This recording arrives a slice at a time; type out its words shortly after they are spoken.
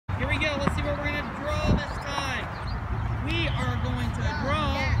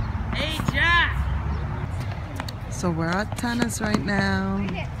So we're at tennis right now,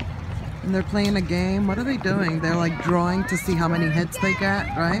 and they're playing a game. What are they doing? They're like drawing to see how many hits they get,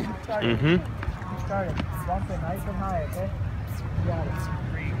 right? Mm-hmm. Started. Bump it nice and high, okay? You got it.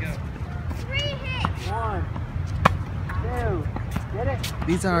 There you go. 3 hits. 1, 2. Get it.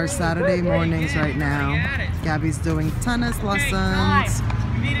 These are our Saturday mornings right now. Gabby's doing tennis lessons.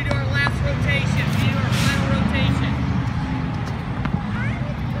 We need to do our last rotation. We need to do our final rotation.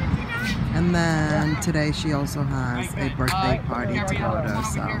 And then today she also has a birthday party to go to,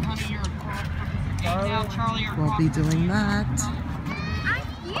 so we'll be doing that.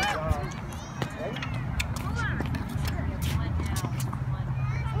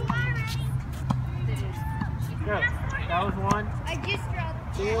 Good. That was 1. I just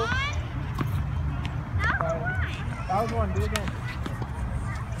dropped 2. That was 1. Do it again.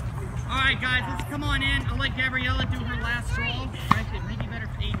 Alright guys, let's come on in. I'll let Gabriella do her last draw. Actually, it may be better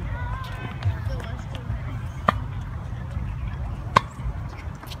for Aiden.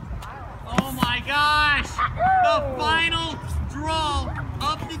 Oh my gosh! The final draw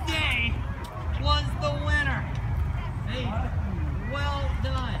of the day was the winner. Hey, well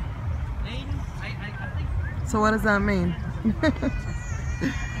done. Aiden, I think... So what does that mean?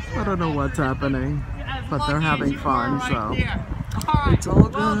 I don't know what's happening, but they're having fun, so it's all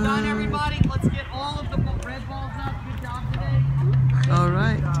good. Well done, everybody. Let's get all of the red balls up. Good job today. All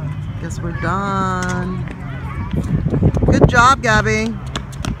right, guess we're done. Good job, Gabby.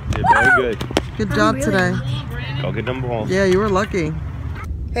 You're very good. Good job today. Go get them balls. Yeah, you were lucky.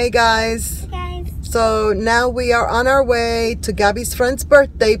 Hey guys. Hey guys. So now we are on our way to Gabby's friend's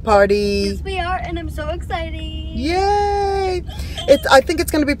birthday party. Yes, we are, and I'm so excited. Yay! I think it's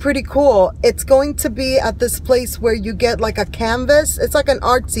going to be pretty cool. It's going to be at this place where you get like a canvas. It's like an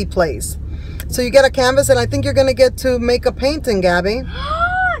artsy place. So you get a canvas, and I think you're going to get to make a painting, Gabby.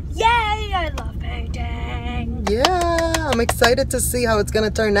 Yay! I love painting. Yeah, I'm excited to see how it's going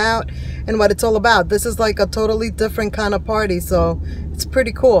to turn out and what it's all about. This is like a totally different kind of party, so it's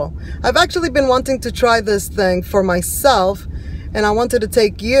pretty cool. I've actually been wanting to try this thing for myself, and I wanted to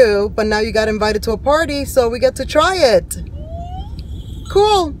take you, but now you got invited to a party, so we get to try it.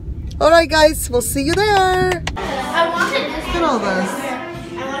 Cool. All right, guys, we'll see you there. I wanted this. Look at all this. I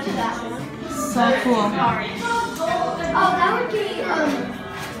wanted that one. So cool. Oh, that would be,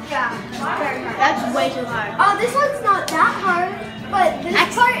 yeah, very hard. That's way too hard. Oh, this one's not that hard, but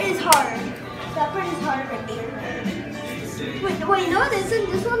this part is hard. That part is harder. Wait, no,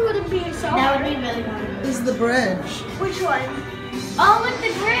 this one wouldn't be so hard. That would be really hard. This is the bridge. Which one? Oh, with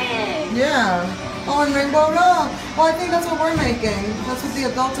the bridge. Yeah. Oh, and Rainbow Rock. Oh, I think that's what we're making. That's what the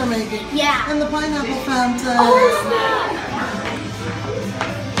adults are making. Yeah. And the pineapple fountain. Oh,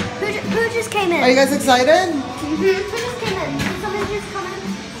 who just came in? Are you guys excited? Who just came in? Did somebody just come in?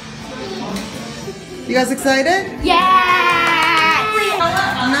 You guys excited? Yes!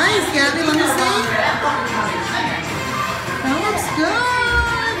 Nice, Gabby. Let me see. That looks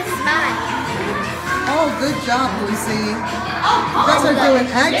good. This is mine. Oh, good job, Lucy. You guys are doing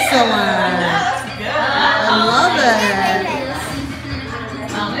excellent. I love it.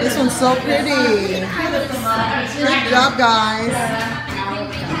 This one's so pretty. Good job, guys.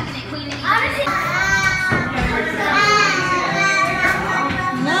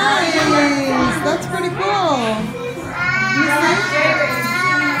 Nice. That's pretty cool. You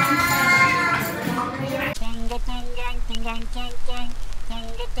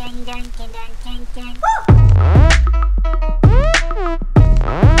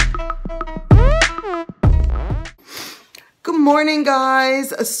Good morning,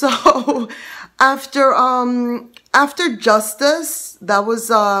 guys. So after Justice, that was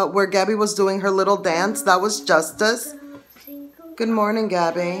where Gabby was doing her little dance. That was Justice. Good morning,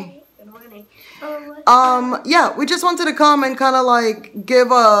 Gabby. Good morning. Yeah, we just wanted to come and kind of like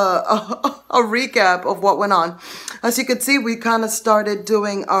give a recap of what went on. As you could see, we kind of started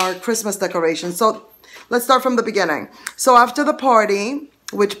doing our Christmas decorations. So let's start from the beginning. So after the party,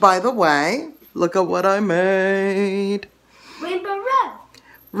 which by the way, look at what I made. Rainbow Road.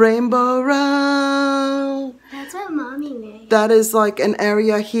 Rainbow Row. That's what Mommy made. That is like an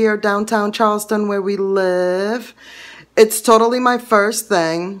area here downtown Charleston where we live. It's totally my first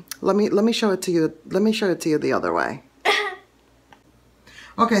thing. Let me show it to you. Let me show it to you the other way.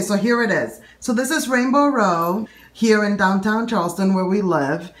 Okay, so here it is. So this is Rainbow Row here in downtown Charleston where we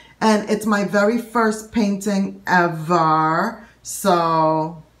live, and it's my very first painting ever.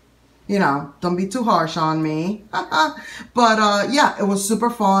 So, you know, don't be too harsh on me. But yeah, it was super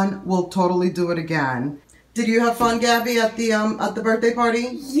fun. We'll totally do it again. Did you have fun, Gabby, at the birthday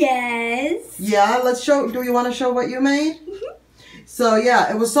party? Yes. Yeah, let's show. Do you want to show what you made? So yeah,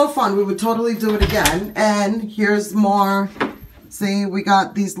 it was so fun. We would totally do it again. And here's more. See, we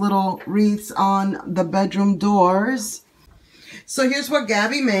got these little wreaths on the bedroom doors. So here's what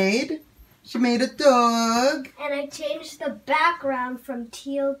Gabby made. She made a dog. And I changed the background from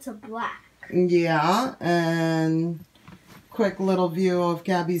teal to black. Yeah, and quick little view of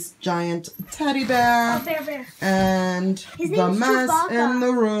Gabby's giant teddy bear. Oh, bear. And the mess Chewbacca. in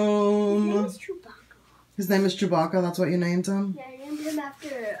the room. His name is Chewbacca. His name is Chewbacca, that's what you named him? Yeah, I named him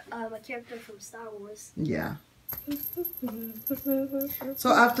after a character from Star Wars. Yeah.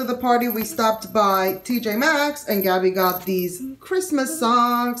 So after the party, we stopped by TJ Maxx and Gabby got these Christmas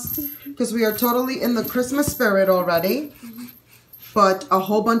socks because we are totally in the Christmas spirit already. But a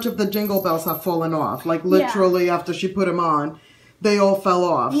whole bunch of the jingle bells have fallen off. Like literally after she put them on, they all fell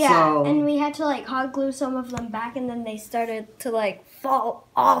off. Yeah, so. and we had to like hot glue some of them back and then they started to like fall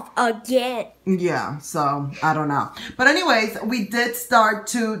off again. Yeah, so I don't know. But anyways, we did start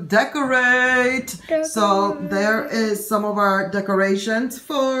to decorate. So there is some of our decorations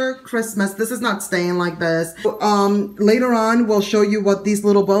for Christmas. This is not staying like this. Later on, we'll show you what these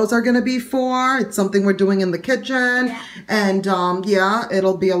little bows are going to be for. It's something we're doing in the kitchen. Yeah. And yeah,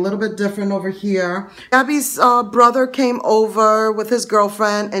 it'll be a little bit different over here. Gabby's brother came over with his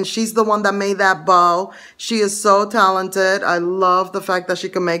girlfriend and she's the one that made that bow. She is so talented. I love the fact that she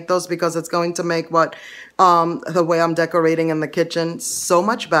can make those because it's going to make what the way I'm decorating in the kitchen so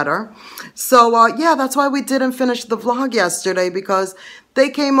much better. So yeah, that's why we didn't finish the vlog yesterday, because they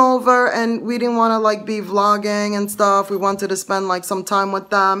came over and we didn't want to like be vlogging and stuff. We wanted to spend like some time with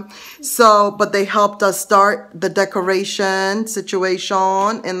them. So, but they helped us start the decoration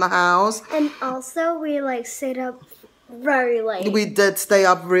situation in the house. And also we like stayed up very late. We did stay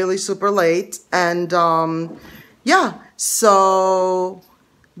up really super late. And yeah, so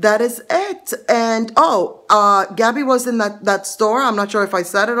that is it. And Gabby was in that store. I'm not sure if I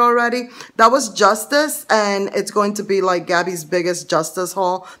said it already. That was Justice, and it's going to be like Gabby's biggest Justice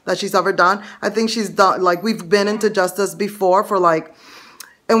haul that she's ever done. I think she's done, like, we've been into Justice before for like,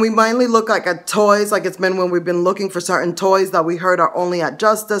 and we mainly look like at toys. Like, it's been when we've been looking for certain toys that we heard are only at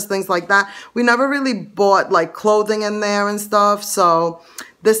Justice, things like that. We never really bought like clothing in there and stuff. So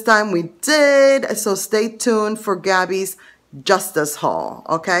this time we did. So stay tuned for Gabby's Justice haul.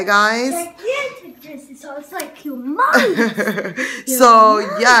 Okay, guys? So it's like humongous. So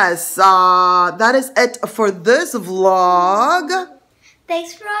yes, that is it for this vlog.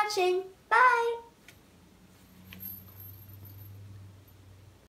 Thanks for watching. Bye.